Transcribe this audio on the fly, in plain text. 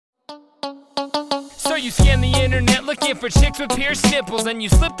So you scanned the internet looking for chicks with pierced nipples, and you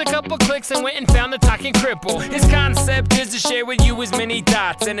slipped a couple clicks and went and found the talking cripple. His concept is to share with you his many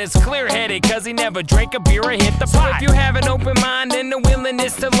thoughts, and it's clear-headed cause he never drank a beer or hit the pot. So if you have an open mind and a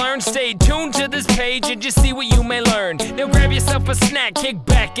willingness to learn, stay tuned to this page and just see what you may learn. Now grab yourself a snack, kick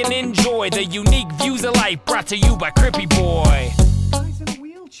back and enjoy the unique views of life brought to you by crippieboy. He's in a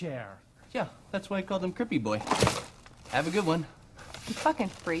wheelchair. Yeah, that's why I called him crippieboy. Have a good one. You fucking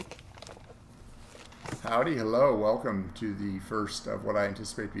freak. Howdy, hello, welcome to the first of what I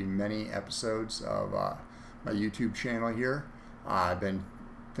anticipate to be many episodes of my YouTube channel here. I've been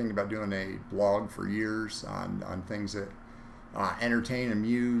thinking about doing a blog for years on things that entertain,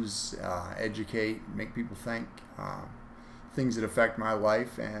 amuse, educate, make people think, things that affect my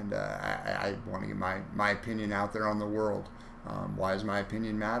life, and I want to get my opinion out there on the world. Why does my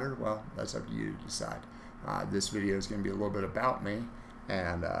opinion matter? Well, that's up to you to decide. This video is going to be a little bit about me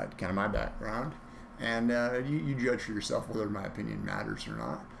and kind of my background. And you judge for yourself whether my opinion matters or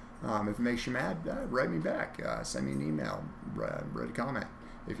not. If it makes you mad, write me back. Send me an email, write a comment.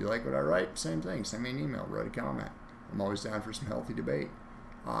 If you like what I write, same thing. Send me an email, write a comment. I'm always down for some healthy debate.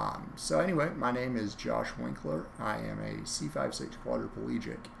 So anyway, my name is Josh Winkler. I am a C5-6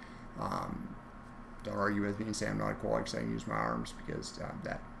 quadriplegic. Don't argue with me and say I'm not a quad because I can use my arms, because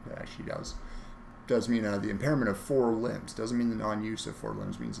that actually does mean the impairment of 4 limbs. Doesn't mean the non-use of 4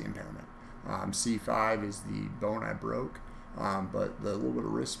 limbs means the impairment. C5 is the bone I broke, but the little bit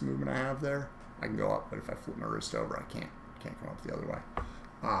of wrist movement I have there, I can go up, but if I flip my wrist over, I can't come up the other way.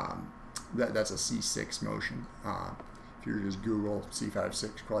 That's a C6 motion. If you just Google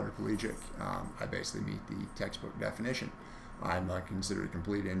C5-6 quadriplegic, I basically meet the textbook definition. I'm not considered a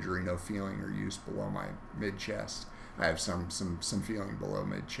complete injury, no feeling or use below my mid-chest. I have some feeling below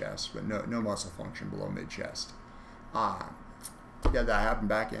mid-chest, but no muscle function below mid-chest. Yeah, that happened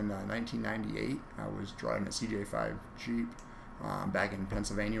back in 1998. I was driving a CJ5 Jeep back in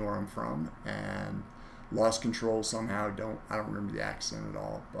Pennsylvania, where I'm from, and lost control somehow. I don't remember the accident at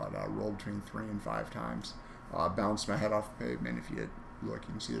all, but rolled between 3 and 5 times. Bounced my head off the pavement. If you look,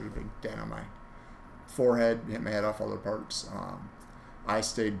 you can see there's a big dent on my forehead. Hit my head off other parts. I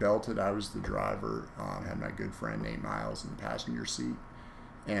stayed belted. I was the driver. Had my good friend Nate Miles in the passenger seat,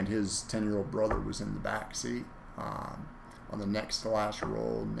 and his 10-year-old brother was in the back seat. On the next to last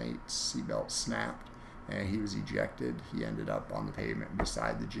roll, Nate's seatbelt snapped and he was ejected. He ended up on the pavement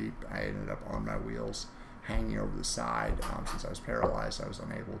beside the Jeep. I ended up on my wheels, hanging over the side. Since I was paralyzed, I was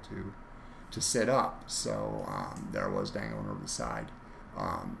unable to sit up, so there I was dangling over the side.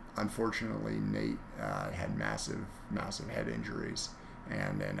 Unfortunately, Nate had massive head injuries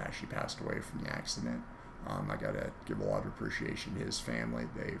and actually passed away from the accident. I got to give a lot of appreciation to his family.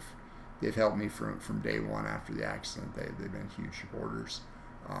 They've helped me from day one after the accident. They've been huge supporters.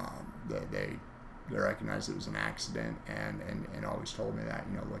 They recognized it was an accident and always told me that,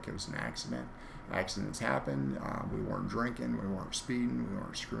 look, it was an accident. Accidents happen. We weren't drinking. We weren't speeding. We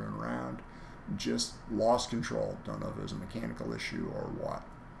weren't screwing around. Just lost control. Don't know if it was a mechanical issue or what.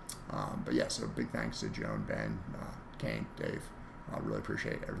 But yeah, so big thanks to Joan, Ben, Kane, Dave. I really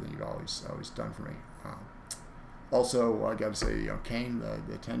appreciate everything you've always done for me. Also, I got to say, Kane,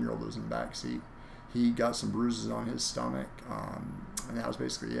 the 10-year-old that was in the back seat, he got some bruises on his stomach, and that was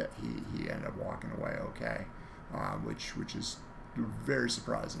basically it. He ended up walking away okay, which is very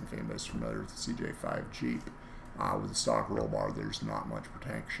surprising. If anybody's familiar with the CJ5 Jeep, with the stock roll bar, there's not much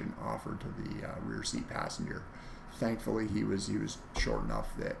protection offered to the rear seat passenger. Thankfully, he was short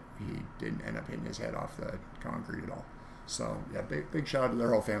enough that he didn't end up hitting his head off the concrete at all. So yeah, big shout out to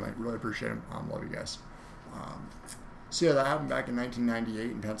their whole family. Really appreciate them. Love you guys. So yeah, that happened back in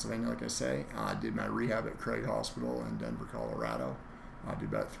 1998 in Pennsylvania, like I say. I did my rehab at Craig Hospital in Denver, Colorado. I did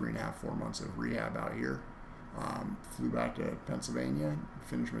about 3.5, 4 months of rehab out here. Flew back to Pennsylvania,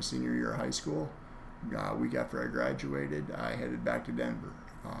 finished my senior year of high school. A week after I graduated, I headed back to Denver.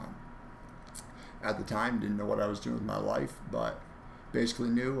 At the time, didn't know what I was doing with my life, but basically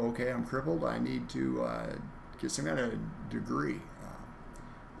knew, okay, I'm crippled. I need to get some kind of degree.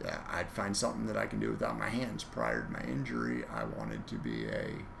 Yeah, I'd find something that I can do without my hands. Prior to my injury, I wanted to be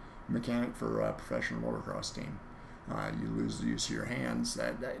a mechanic for a professional motocross team. You lose the use of your hands.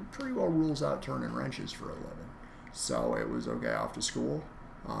 That pretty well rules out turning wrenches for a living. So it was okay, off to school.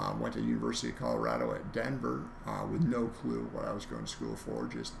 Went to the University of Colorado at Denver with no clue what I was going to school for.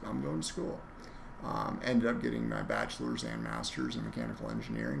 Just, I'm going to school. Ended up getting my bachelor's and master's in mechanical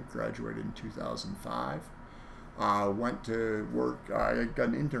engineering. Graduated in 2005. Went to work. I got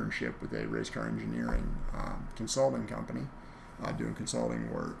an internship with a race car engineering consulting company, doing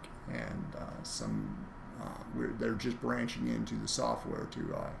consulting work, and they're just branching into the software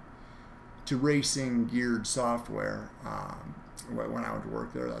to to racing geared software. When I went to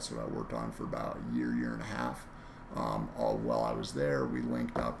work there, that's what I worked on for about a year and a half. All while I was there, we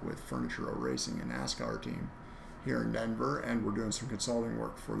linked up with Furniture Row Racing, a NASCAR team here in Denver, and we're doing some consulting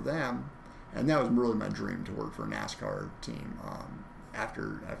work for them. And that was really my dream, to work for a NASCAR team.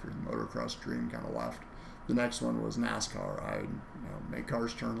 After the motocross dream kind of left, the next one was NASCAR. I make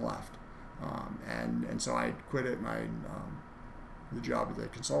cars turn left, and so I quit at the job at the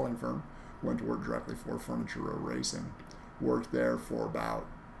consulting firm, went to work directly for Furniture Row Racing. Worked there for about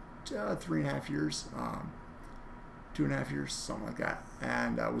 3.5 years, 2.5 years, something like that.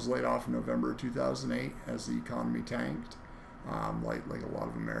 And I was laid off in November of 2008 as the economy tanked. Like a lot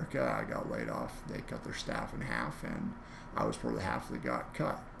of America, I got laid off. They cut their staff in half, and I was part of the half that got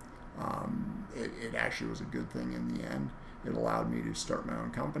cut. It actually was a good thing in the end. It allowed me to start my own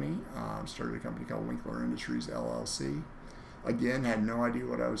company. Started a company called Winkler Industries, LLC. Again, had no idea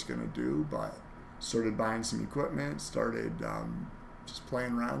what I was going to do, but started buying some equipment, started just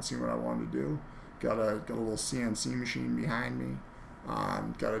playing around, seeing what I wanted to do. Got a little CNC machine behind me.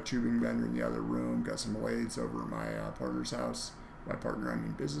 Got a tubing bender in the other room. Got some lathes over at my partner's house. My partner, I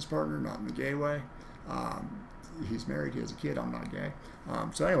mean business partner, not in the gay way. He's married, he has a kid, I'm not gay.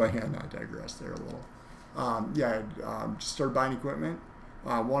 So anyway, I digress there a little. Just started buying equipment.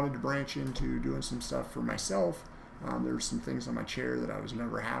 Wanted to branch into doing some stuff for myself. There were some things on my chair that I was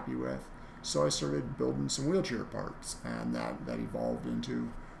never happy with. So I started building some wheelchair parts, and that evolved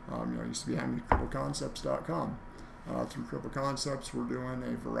into, it used to be crippieboy.com. Through Cripple Concepts, we're doing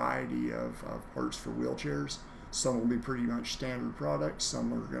a variety of parts for wheelchairs. Some will be pretty much standard products.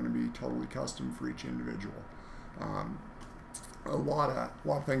 Some are going to be totally custom for each individual. A lot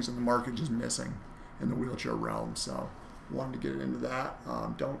of things in the market just missing in the wheelchair realm. So wanted to get into that.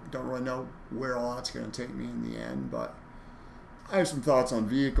 Don't really know where all that's going to take me in the end, but I have some thoughts on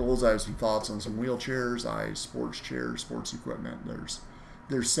vehicles. I have some thoughts on some wheelchairs. Sports chairs, sports equipment.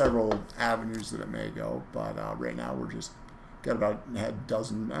 There's several avenues that it may go, but right now we're just got about a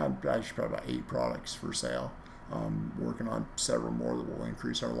dozen, actually probably about 8 products for sale. Working on several more that will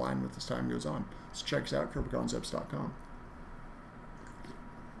increase our line with as time goes on. So check us out, crippieboy.com.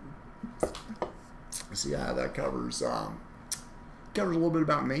 So yeah, that covers a little bit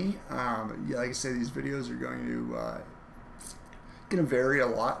about me. Like I say, these videos are going to vary a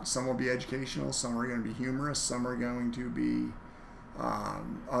lot. Some will be educational, some are going to be humorous, some are going to be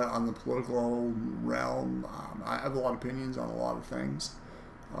on the political realm. I have a lot of opinions on a lot of things.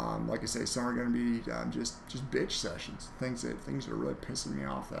 Like I say, some are going to be just bitch sessions, things that are really pissing me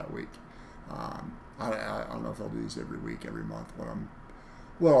off that week. I don't know if I'll do these every week, every month,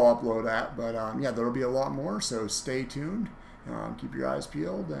 what I'll upload at, but yeah, there'll be a lot more, so stay tuned. Keep your eyes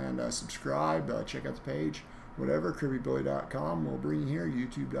peeled and subscribe. Check out the page, whatever, crippieboy.com will bring you here,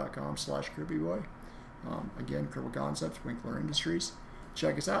 youtube.com/crippieboy. Again, Cripple Concepts, Winkler Industries.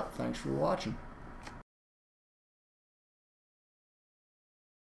 Check us out. Thanks for watching.